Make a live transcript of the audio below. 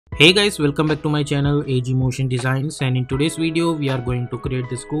Hey guys, welcome back to my channel AG Motion Designs, and in today's video we are going to create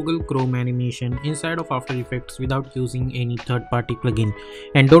this Google Chrome animation inside of After Effects without using any third-party plugin.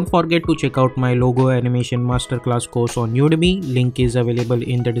 And don't forget to check out my logo animation masterclass course on Udemy. Link is available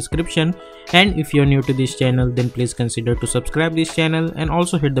in the description. And if you're new to this channel, then please consider to subscribe this channel and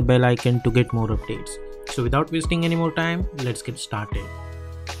also hit the bell icon to get more updates. So without wasting any more time, let's get started.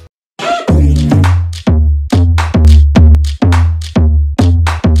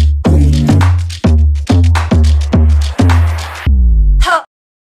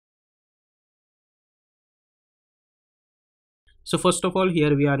 So first of all,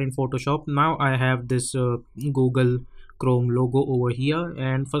 here we are in Photoshop. Now I have this Google Chrome logo over here,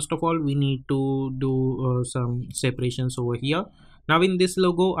 and first of all we need to do some separations over here. Now in this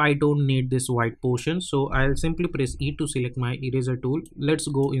logo I don't need this white portion, so I'll simply press E to select my eraser tool. Let's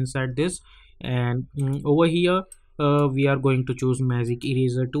go inside this, and over here we are going to choose magic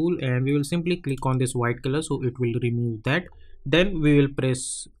eraser tool, and we will simply click on this white color so it will remove that. Then we will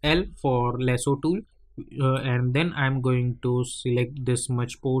press L for lasso tool, and then I'm going to select this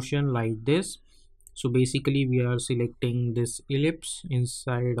much portion like this. So basically we are selecting this ellipse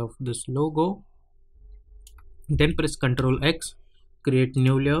inside of this logo. Then press Ctrl X, create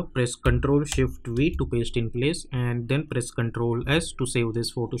new layer, press Ctrl Shift V to paste in place, and then press Ctrl S to save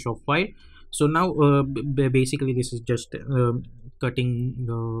this Photoshop file. So now basically this is just cutting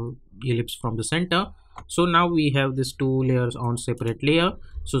the ellipse from the center. So now we have these two layers on separate layer.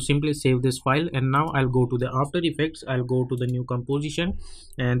 So simply save this file, and now I'll go to the After Effects. I'll go to the new composition,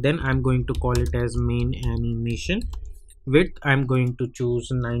 and then I'm going to call it as main animation. Width I'm going to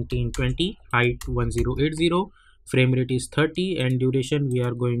choose 1920, height 1080, frame rate is 30, and duration we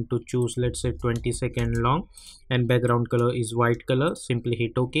are going to choose, let's say, 20-second long, and background color is white color. Simply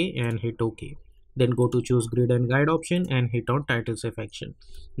hit OK and hit OK. Then go to choose grid and guide option and hit on title safe action.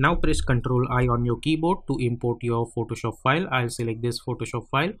 Now press Ctrl I on your keyboard to import your Photoshop file. I'll select this Photoshop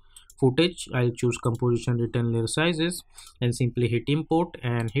file footage. I'll choose composition, return layer sizes, and simply hit import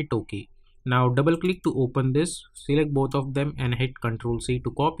and hit OK. Now double click to open this, select both of them and hit Ctrl C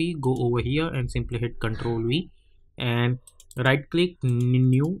to copy. Go over here and simply hit Ctrl V and right click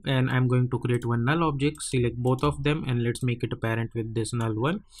new, and I'm going to create one null object. Select both of them and let's make it a parent with this null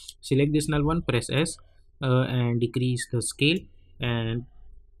one. Select this null one, press S and decrease the scale, and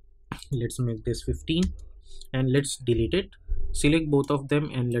let's make this 15, and let's delete it. Select both of them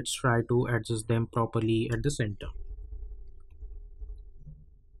and let's try to adjust them properly at the center.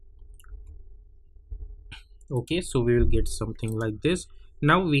 Okay, so we will get something like this.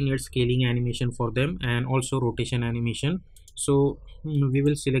 Now we need scaling animation for them and also rotation animation. So we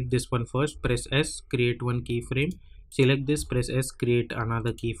will select this one first. Press S, create one keyframe. Select this, press S, create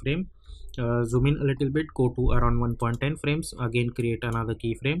another keyframe. Zoom in a little bit, go to around 1.10 frames. Again create another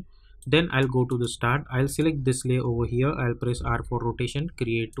keyframe. Then I'll go to the start. I'll select this layer over here. I'll press R for rotation,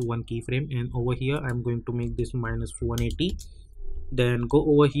 create one keyframe, and over here I'm going to make this minus 180. Then go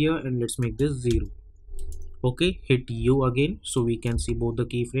over here and let's make this 0. Okay, hit U again so we can see both the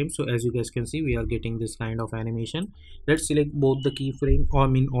keyframes. So as you guys can see, we are getting this kind of animation. Let's select both the keyframe, or I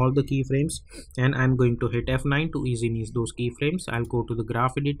mean all the keyframes, and I'm going to hit F9 to easily ease those keyframes. I'll go to the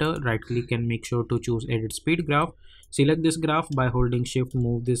graph editor, right click and make sure to choose edit speed graph. Select this graph by holding shift,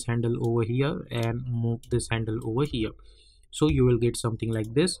 move this handle over here and move this handle over here. So you will get something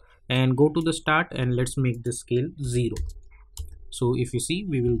like this, and go to the start and let's make the scale 0. So if you see,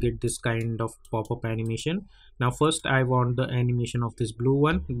 we will get this kind of pop-up animation. Now first I want the animation of this blue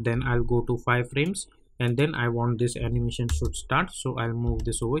one, then I'll go to 5 frames, and then I want this animation should start, so I'll move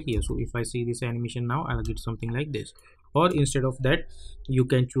this over here. So if I see this animation now, I'll get something like this. Or instead of that, you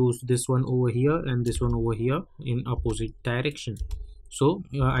can choose this one over here and this one over here in opposite direction. So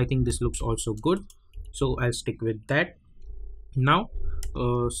I think this looks also good, so I'll stick with that. Now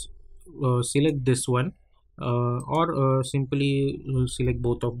select this one, or simply select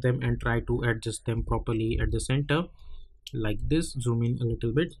both of them and try to adjust them properly at the center like this. Zoom in a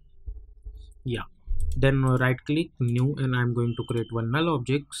little bit. Yeah, then right click new, and I'm going to create one null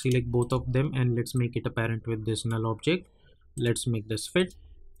object. Select both of them and let's make it a parent with this null object. Let's make this fit,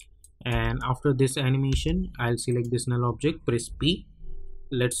 and after this animation I'll select this null object, press P.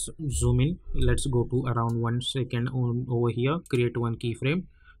 Let's zoom in. Let's go to around 1 second over here, create one keyframe,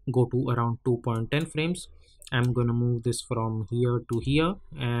 go to around 2.10 frames. I'm gonna move this from here to here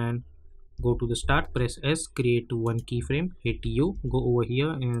and go to the start, press S, create one keyframe, hit U, go over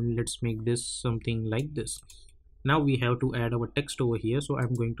here and let's make this something like this. Now we have to add our text over here, so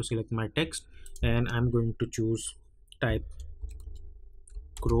I'm going to select my text and I'm going to choose type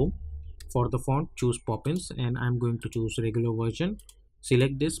Chrome. For the font, choose Poppins, and I'm going to choose regular version.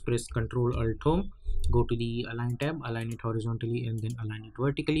 Select this, press Ctrl Alt Home, go to the align tab, align it horizontally and then align it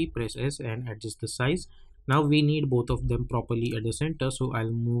vertically, press S and adjust the size. Now we need both of them properly at the center, so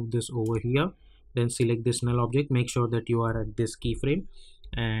I'll move this over here. Then select this null object, make sure that you are at this keyframe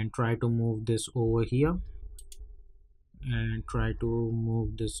and try to move this over here and try to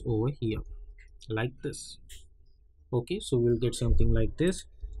move this over here like this. Okay, so we'll get something like this.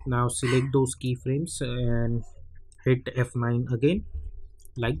 Now select those keyframes and hit F9 again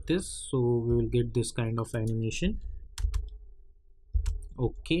like this, so we will get this kind of animation.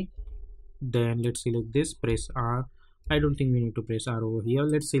 Okay, then let's select this, press R. I don't think we need to press R over here.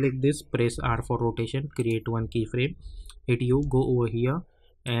 Let's select this, press R for rotation, create one keyframe, hit U, go over here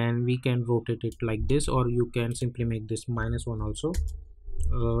and we can rotate it like this, or you can simply make this -1 also,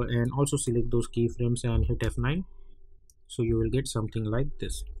 and also select those keyframes and hit F9, so you will get something like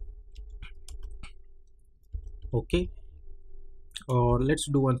this. Okay, or let's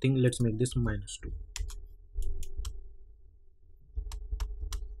do one thing, let's make this -2.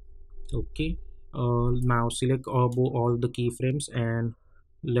 Okay, now select all the keyframes and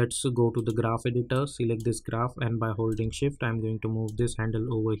let's go to the graph editor, select this graph and by holding shift I'm going to move this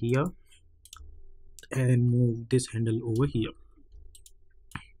handle over here and move this handle over here.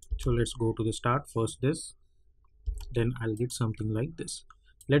 So let's go to the start, first this, then I'll get something like this.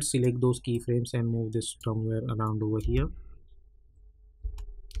 Let's select those keyframes and move this somewhere around over here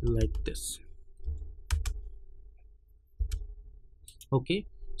like this. Okay,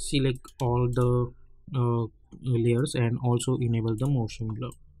 select all the layers and also enable the motion blur,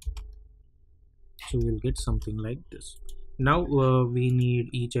 so we'll get something like this. Now we need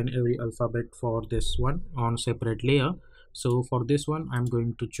each and every alphabet for this one on separate layer. So for this one I'm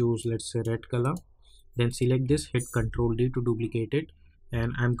going to choose, let's say, red color, then select this, hit Ctrl D to duplicate it,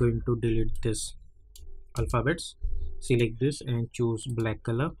 and I'm going to delete this alphabets. Select this and choose black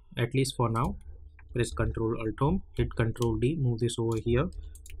color, at least for now. Press Ctrl Alt Home, hit Ctrl D, move this over here.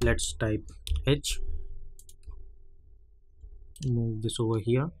 Let's type H, move this over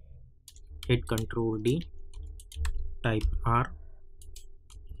here, hit Ctrl D, type R,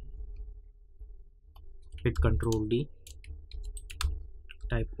 hit Ctrl D,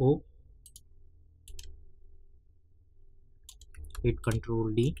 type O, hit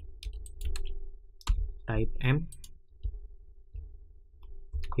Ctrl D, type M,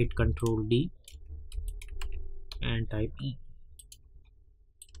 hit Ctrl D and type E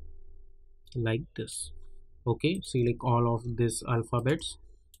like this. Okay, select all of these alphabets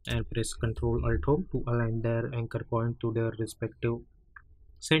and press Ctrl Alt Home to align their anchor point to their respective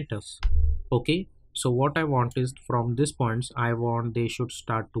centers. Okay, so what I want is from these points I want they should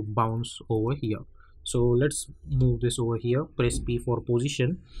start to bounce over here. So let's move this over here, press P for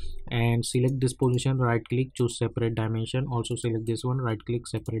position and select this position, right click, choose separate dimension, also select this one, right click,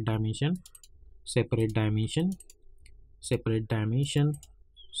 separate dimension, separate dimension, separate dimension,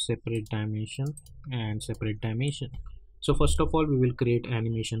 separate dimension and separate dimension. So first of all we will create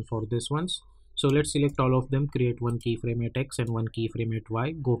animation for this ones. So let's select all of them, create one keyframe at X and one keyframe at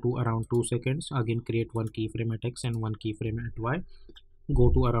Y, go to around 2 seconds, again create one keyframe at X and one keyframe at Y, go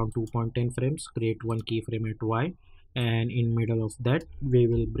to around 2.10 frames, create one keyframe at Y, and in middle of that we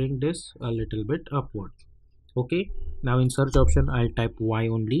will bring this a little bit upward. Okay, now in search option I'll type Y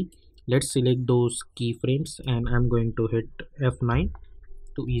only. Let's select those keyframes and I'm going to hit F9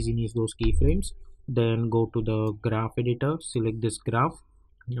 to easily use those keyframes. Then go to the graph editor, select this graph.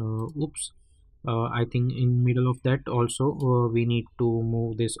 I think in middle of that also we need to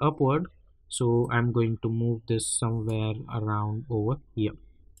move this upward, so I'm going to move this somewhere around over here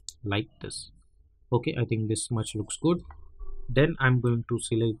like this. Okay, I think this much looks good. Then I'm going to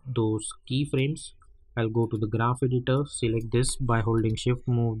select those keyframes. I'll go to the graph editor, select this, by holding shift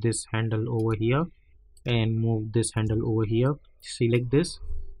move this handle over here and move this handle over here, select this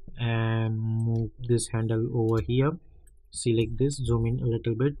and move this handle over here, select this, zoom in a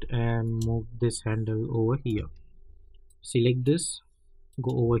little bit and move this handle over here, select this,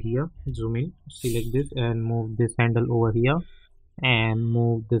 go over here, zoom in, select this and move this handle over here and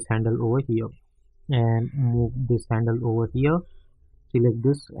move this handle over here and move this handle over here, select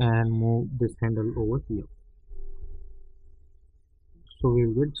this and move this handle over here, so we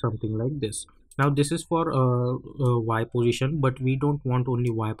will get something like this. Now this is for Y position, but we don't want only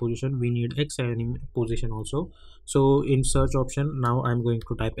Y position, we need X position also. So in search option now I'm going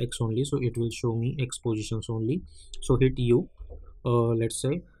to type X only, so it will show me X positions only. So hit U, let's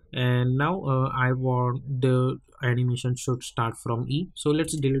say, and now I want the animation should start from E, so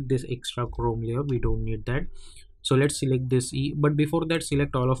let's delete this extra chrome layer, we don't need that. So let's select this E, but before that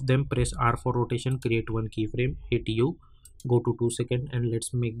select all of them, press R for rotation, create one keyframe, hit U, go to 2 second and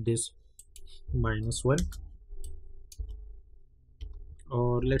let's make this -1,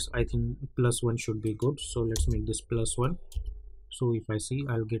 or let's, I think +1 should be good, so let's make this +1. So if I see,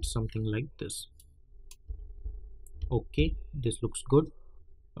 I'll get something like this. Okay, this looks good.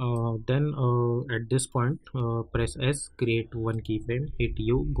 Then at this point, press S, create one keyframe, hit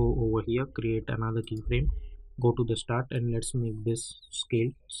U, go over here, create another keyframe, go to the start, and let's make this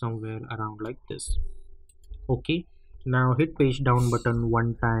scale somewhere around like this. Okay, now hit page down button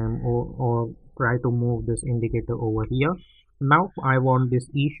one time, or try to move this indicator over here. Now I want this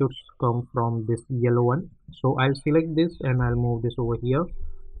E should come from this yellow one, so I'll select this and I'll move this over here,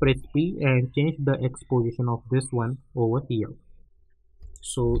 press P and change the X position of this one over here.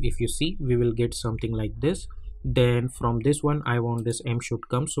 So if you see, we will get something like this. Then from this one, I want this M should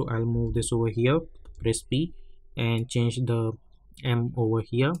come, so I'll move this over here, press P and change the M over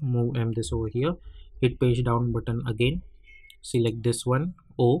here, move M this over here, hit page down button again, select this one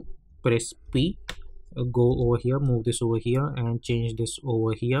O, press P, go over here, move this over here and change this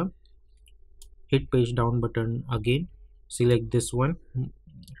over here, hit page down button again, select this one,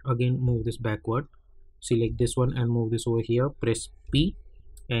 again move this backward, select this one and move this over here, press P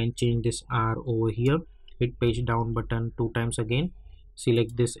and change this R over here, hit page down button 2 times again,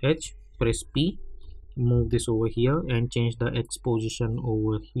 select this H, press P, move this over here and change the X position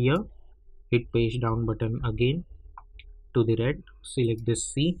over here, hit page down button again to the red, select this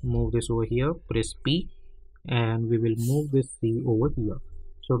C, move this over here, press P and we will move this C over here.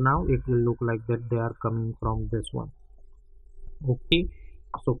 So now it will look like that they are coming from this one. Okay,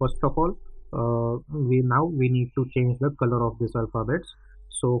 so first of all, we need to change the color of this alphabets.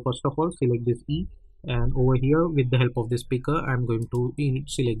 So first of all, select this E, and over here with the help of this picker I'm going to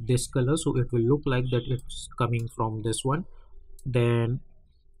select this color, so it will look like that it's coming from this one. Then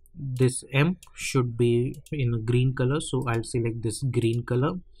this M should be in a green color, so I'll select this green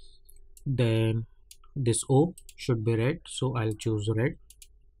color. Then this O should be red, so I'll choose red.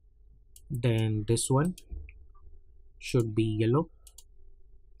 Then this one should be yellow,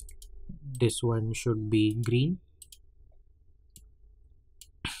 this one should be green,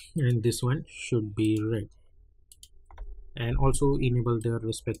 and this one should be red, and also enable their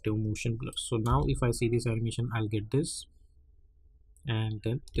respective motion blurs. So now if I see this animation, I'll get this and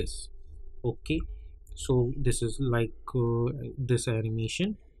then this. Okay, so this is like this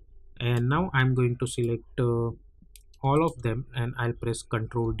animation, and now I'm going to select all of them and I'll press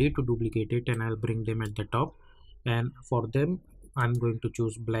Ctrl D to duplicate it and I'll bring them at the top, and for them I'm going to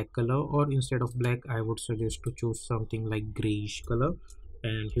choose black color, or instead of black I would suggest to choose something like grayish color,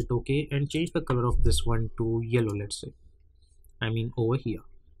 and hit OK and change the color of this one to yellow, let's say, I mean over here.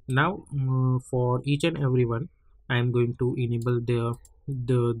 Now for each and every one I'm going to enable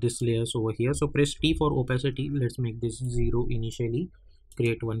this layers over here. So press T for opacity, let's make this 0 initially,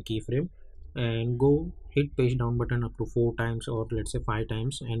 create one keyframe and go hit page down button up to 4 times, or let's say 5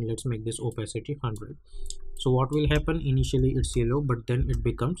 times, and let's make this opacity 100. So what will happen, initially it's yellow but then it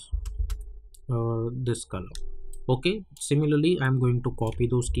becomes this color. Okay, similarly I'm going to copy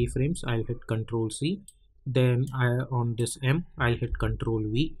those keyframes, I'll hit Ctrl C, then on this M I'll hit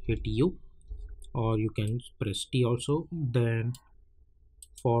Ctrl V, hit U, or you can press T also. Then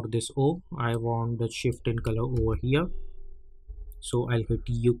for this O, I want the shift in color over here, so I'll hit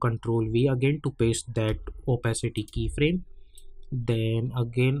U, Ctrl V again to paste that opacity keyframe. Then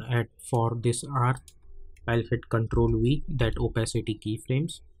again for this R, I'll hit Ctrl V, that opacity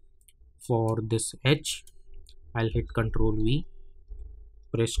keyframes. For this H, I'll hit Ctrl V,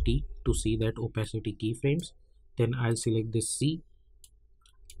 press T to see that opacity keyframes. Then I'll select this C,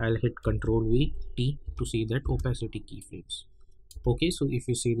 I'll hit Ctrl V, T to see that opacity keyframes. Okay, so if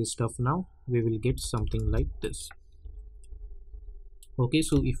you see this stuff now, we will get something like this. Okay,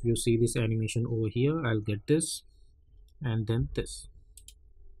 so if you see this animation over here, I'll get this and then this.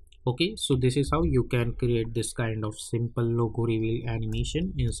 Okay, so this is how you can create this kind of simple logo reveal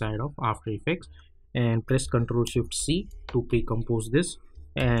animation inside of After Effects, and press Ctrl Shift C to pre-compose this,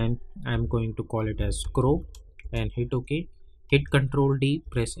 and I'm going to call it as crow and hit OK. Hit Ctrl D,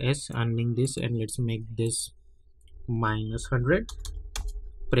 press S, unlink this, and let's make this -100.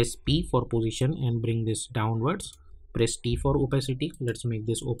 Press P for position and bring this downwards. Press T for opacity, let's make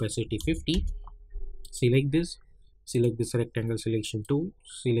this opacity 50. Select this rectangle selection tool,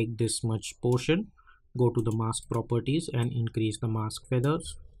 select this much portion, go to the mask properties and increase the mask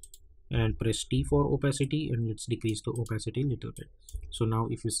feathers, and press T for opacity, and let's decrease the opacity a little bit. So now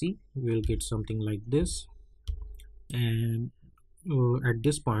if you see, we'll get something like this. And at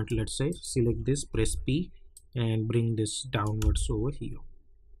this point, let's say select this, press P and bring this downwards over here.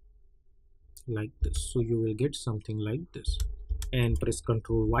 like this. So you will get something like this, and press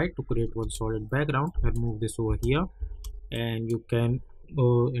Ctrl Y to create one solid background and move this over here. And you can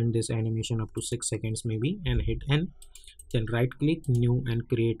end this animation up to 6 seconds maybe, and hit N. Then right click new and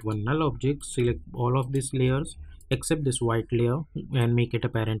create one null object. Select all of these layers except this white layer and make it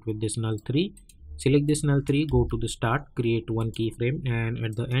apparent with this null 3. Select this null 3, go to the start, create one keyframe, and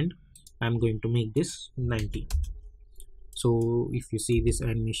at the end I'm going to make this 90. So if you see this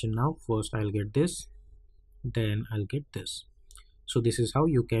animation now, first I'll get this, then I'll get this. So this is how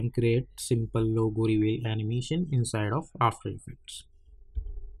you can create simple logo reveal animation inside of After Effects.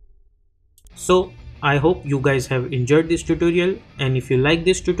 So I hope you guys have enjoyed this tutorial, and if you like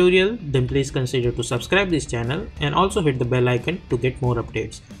this tutorial then please consider to subscribe this channel and also hit the bell icon to get more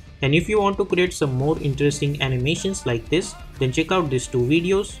updates. And if you want to create some more interesting animations like this, then check out these two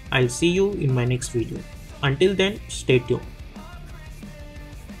videos. I'll see you in my next video. Until then, stay tuned.